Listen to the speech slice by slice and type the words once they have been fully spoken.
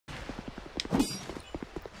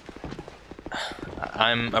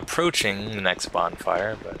I'm approaching the next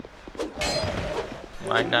bonfire, but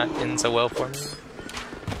might not end so well for me.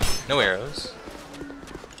 No arrows.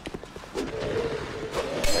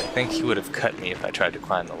 I think he would have cut me if I tried to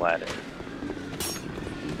climb the ladder.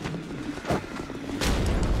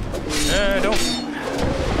 Don't.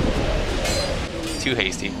 Too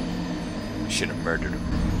hasty. Should have murdered him.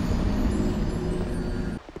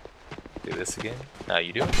 Do this again. Now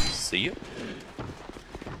you do. See you.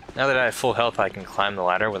 Now that I have full health, I can climb the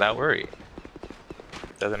ladder without worry.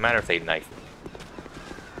 Doesn't matter if they knife me.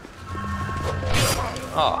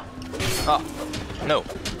 Oh. Oh. No.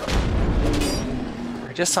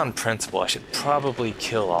 Just on principle, I should probably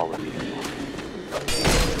kill all of you.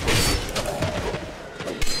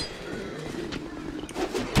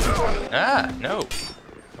 Ah, no.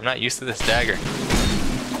 I'm not used to this dagger.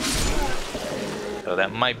 So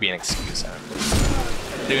that might be an excuse.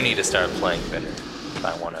 I do need to start playing better if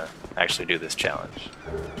I want to actually do this challenge.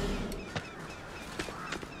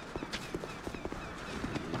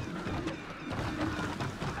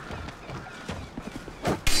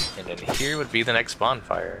 And then here would be the next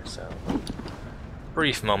bonfire, so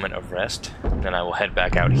brief moment of rest. Then I will head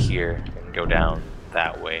back out here and go down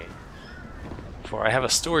that way. For I have a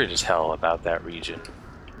story to tell about that region.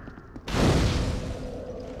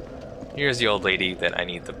 Here's the old lady that I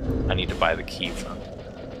need to buy the key from.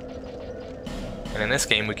 And in this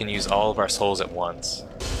game we can use all of our souls at once.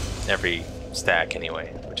 Every stack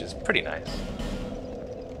anyway, which is pretty nice.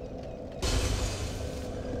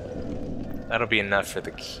 That'll be enough for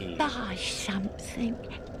the key. Buy something.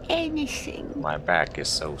 Anything. My back is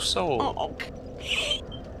so sore. Oh.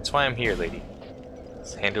 That's why I'm here, lady.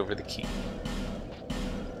 Let's hand over the key.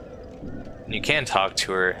 And you can talk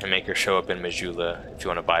to her and make her show up in Majula if you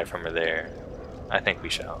want to buy from her there. I think we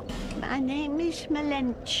shall. My name is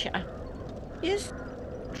Malentia. Yes?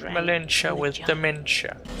 Malentia with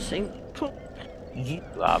dementia. Simple.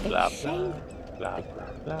 Blah, blah, blah. Blah,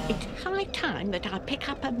 blah, blah. It's high time that I pick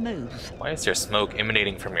up a move. Why is there smoke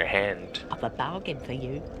emanating from your hand? I've a bargain for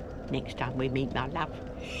you. Next time we meet, my love.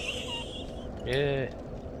 Yeah.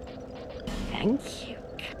 Thank you.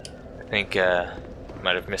 I think,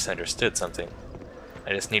 might have misunderstood something.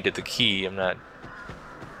 I just needed the key, I'm not...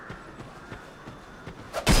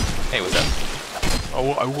 Hey, what's up?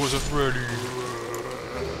 Oh, I wasn't ready.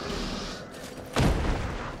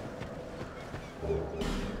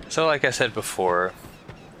 So like I said before,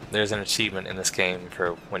 there's an achievement in this game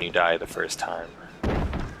for when you die the first time.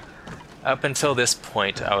 Up until this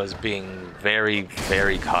point, I was being very,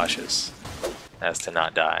 very cautious as to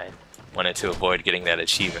not die. Wanted to avoid getting that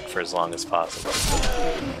achievement for as long as possible.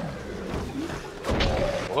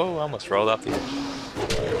 Whoa, I almost rolled off the edge.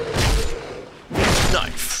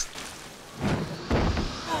 Knife!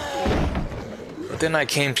 But then I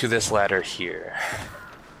came to this ladder here.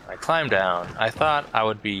 I climbed down. I thought I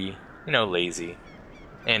would be, you know, lazy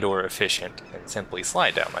and or efficient and simply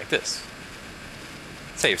slide down like this.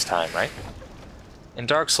 Saves time, right? In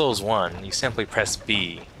Dark Souls 1, you simply press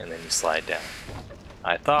B and then you slide down.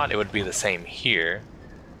 I thought it would be the same here,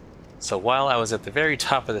 so while I was at the very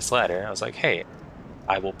top of this ladder, I was like, hey,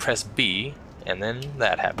 I will press B, and then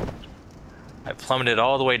that happened. I plummeted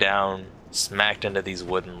all the way down, smacked into these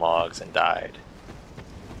wooden logs, and died.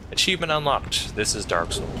 Achievement unlocked. This is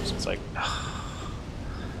Dark Souls. It's like...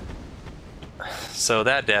 So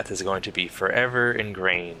that death is going to be forever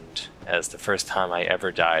ingrained as the first time I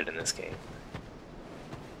ever died in this game.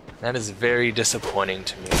 That is very disappointing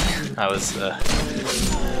to me. I was,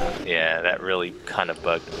 yeah, that really kind of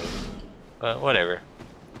bugged me. But whatever.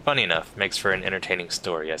 Funny enough, makes for an entertaining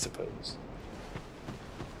story, I suppose.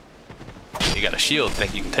 You got a shield,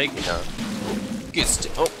 think you can take me, huh?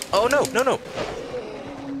 Oh no, no, no!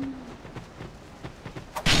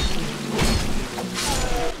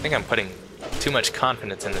 I think I'm putting too much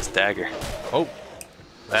confidence in this dagger. Oh!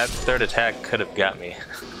 That third attack could have got me.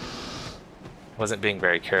 Wasn't being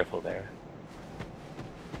very careful there.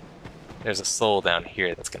 There's a soul down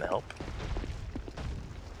here that's gonna help.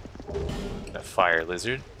 A fire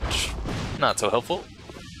lizard, which not so helpful.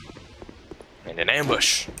 And an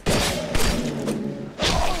ambush.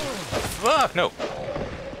 Fuck, no.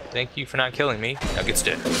 Thank you for not killing me. Now get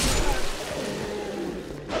dead.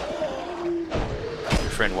 Your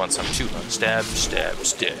friend wants some too. Stab, stab,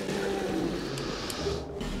 stab.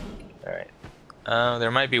 Alright.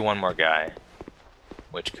 There might be one more guy,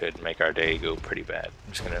 which could make our day go pretty bad.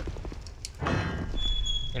 I'm just gonna...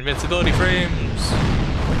 Invincibility frames!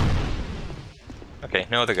 Okay,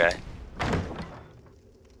 no other guy.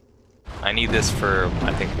 I need this for,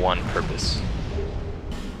 I think, one purpose.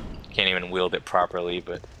 Can't even wield it properly,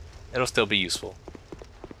 but it'll still be useful.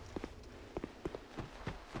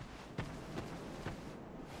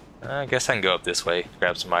 I guess I can go up this way,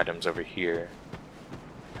 grab some items over here.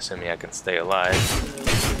 Assuming I can stay alive.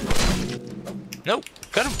 Nope,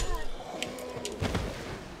 got him!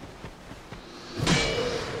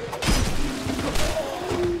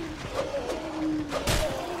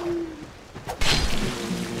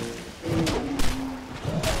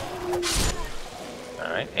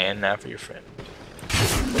 Alright, and now for your friend.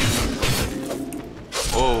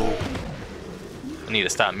 Whoa! I need to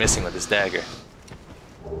stop missing with this dagger.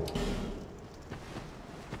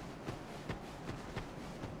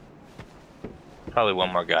 Probably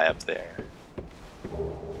one more guy up there.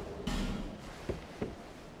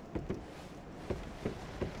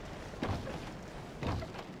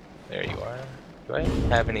 There you are. Do I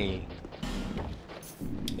have any...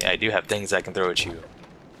 Yeah, I do have things I can throw at you.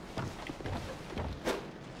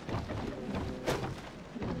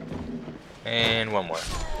 And one more,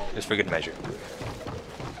 just for good measure.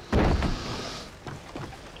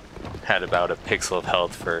 Had about a pixel of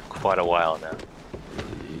health for quite a while now.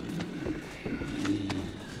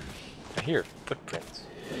 I hear footprints.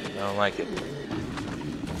 I don't like it.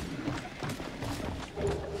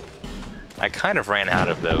 I kind of ran out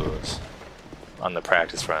of those on the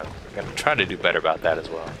practice run. I'm gonna try to do better about that as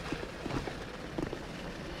well.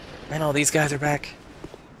 Man, all these guys are back.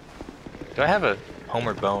 Do I have a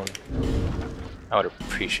homeward bone? I would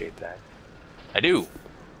appreciate that. I do!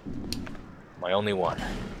 My only one.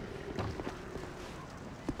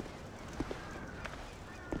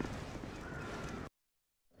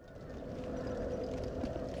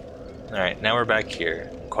 Alright, now we're back here.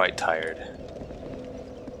 I'm quite tired.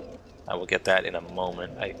 I will get that in a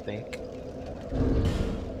moment, I think.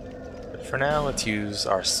 But for now, let's use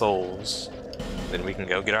our souls. Then we can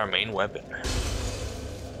go get our main weapon.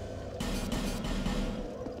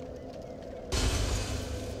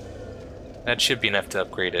 That should be enough to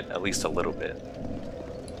upgrade it at least a little bit.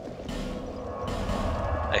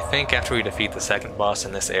 I think after we defeat the second boss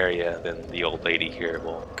in this area, then the old lady here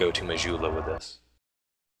will go to Majula with us.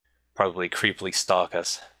 Probably creepily stalk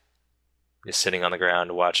us. Just sitting on the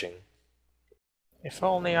ground watching. If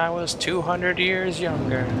only I was 200 years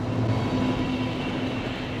younger.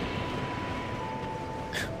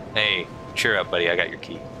 Hey, cheer up, buddy, I got your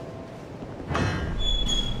key.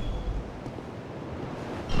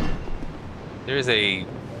 There's a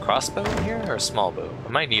crossbow in here, or a small bow? I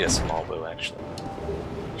might need a small bow, actually.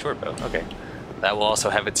 Short bow, okay. That will also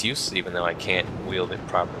have its use, even though I can't wield it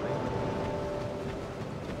properly.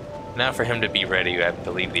 Now for him to be ready, you have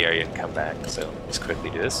to leave the area and come back, so let's quickly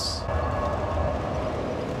do this. I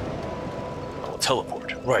will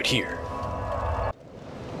teleport right here.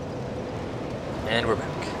 And we're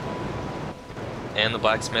back. And the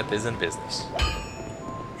blacksmith is in business.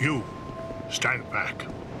 You, stand back.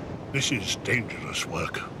 This is dangerous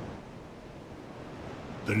work.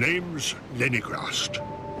 The name's Lenigrast,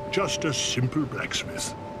 just a simple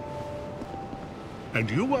blacksmith. And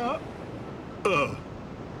you are,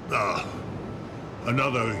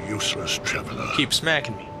 another useless traveler. Keep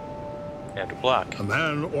smacking me. I have to block. A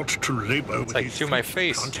man ought to labor with like his through my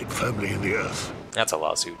feet face. planted firmly in the earth, That's a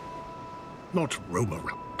lawsuit. not roam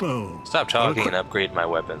around. Oh, Stop talking and upgrade my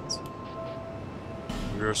weapons.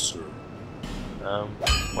 Yes, sir.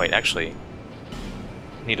 Wait, actually,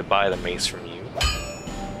 I need to buy the mace from you.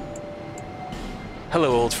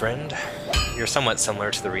 Hello, old friend. You're somewhat similar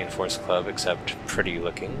to the Reinforced Club, except pretty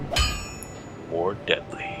looking. Or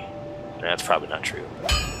deadly. That's probably not true.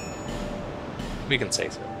 We can say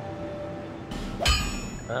so.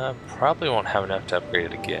 Probably won't have enough to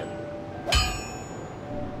upgrade it again.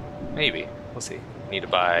 Maybe. We'll see. Need to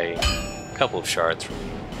buy a couple of shards from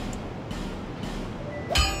you.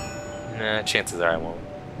 Nah, chances are I won't.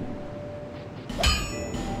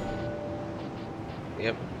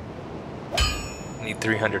 Yep. Need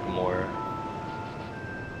 300 more.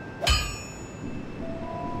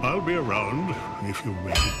 I'll be around if you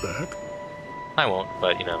make it back. I won't,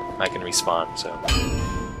 but you know, I can respawn, so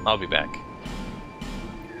I'll be back.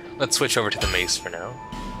 Let's switch over to the mace for now.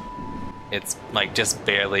 It's like just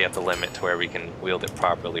barely at the limit to where we can wield it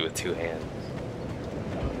properly with two hands.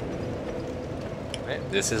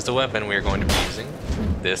 Right, this is the weapon we are going to be using.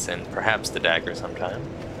 This and perhaps the dagger sometime.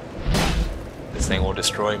 This thing will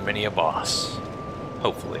destroy many a boss.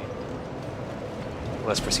 Hopefully.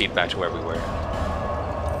 Let's proceed back to where we were.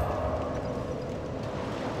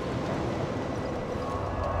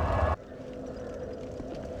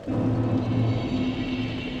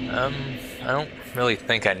 I don't really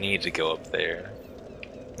think I need to go up there.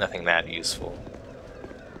 Nothing that useful.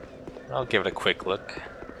 I'll give it a quick look.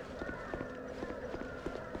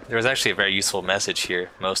 There was actually a very useful message here.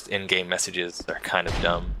 Most in-game messages are kind of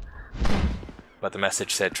dumb. but the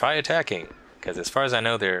message said try attacking, because as far as I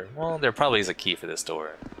know there probably is a key for this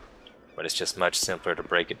door, but it's just much simpler to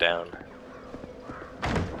break it down.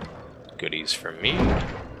 Goodies for me.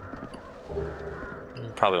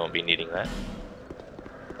 Probably won't be needing that.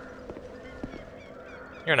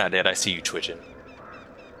 You're not dead, I see you twitching.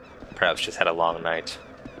 Perhaps just had a long night,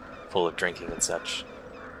 full of drinking and such.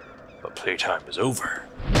 But playtime is over.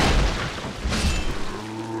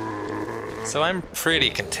 So I'm pretty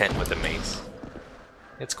content with the mace.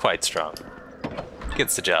 It's quite strong.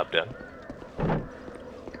 Gets the job done.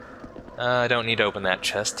 I don't need to open that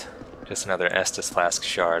chest. Just another Estus Flask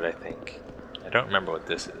shard, I think. I don't remember what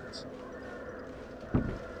this is.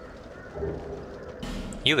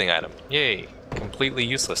 Healing item. Yay! Completely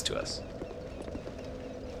useless to us.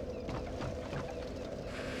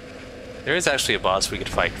 There is actually a boss we could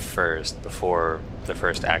fight first, before the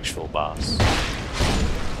first actual boss.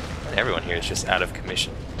 And everyone here is just out of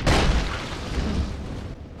commission.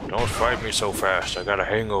 Don't fight me so fast, I got a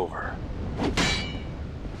hangover.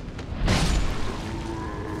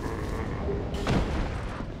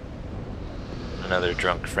 Another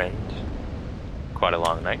drunk friend. Quite a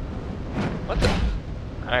long night. What the?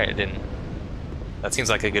 Alright, I didn't. That seems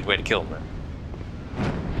like a good way to kill him then.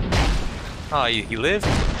 Oh, he lived?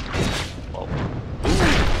 Well,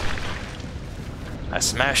 I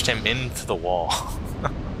smashed him into the wall.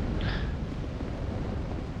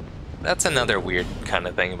 That's another weird kind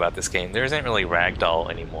of thing about this game. There isn't really ragdoll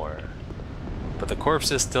anymore. But the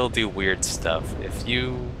corpses still do weird stuff. If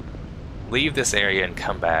you leave this area and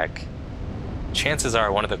come back, chances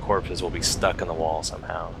are one of the corpses will be stuck in the wall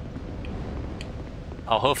somehow.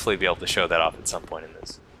 I'll hopefully be able to show that off at some point in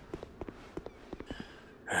this.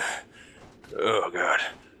 Oh god.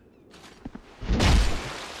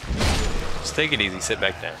 Just take it easy, sit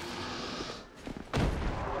back down.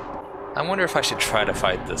 I wonder if I should try to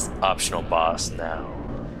fight this optional boss now.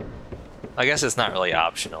 I guess it's not really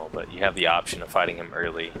optional, but you have the option of fighting him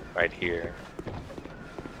early, right here.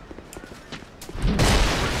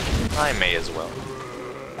 I may as well.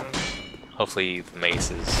 Hopefully the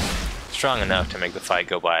mace is strong enough to make the fight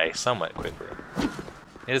go by somewhat quicker.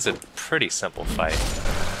 It is a pretty simple fight.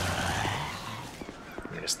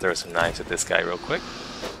 Let me just throw some knives at this guy real quick.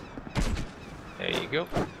 There you go.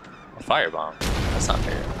 A firebomb. That's not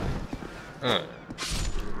fair.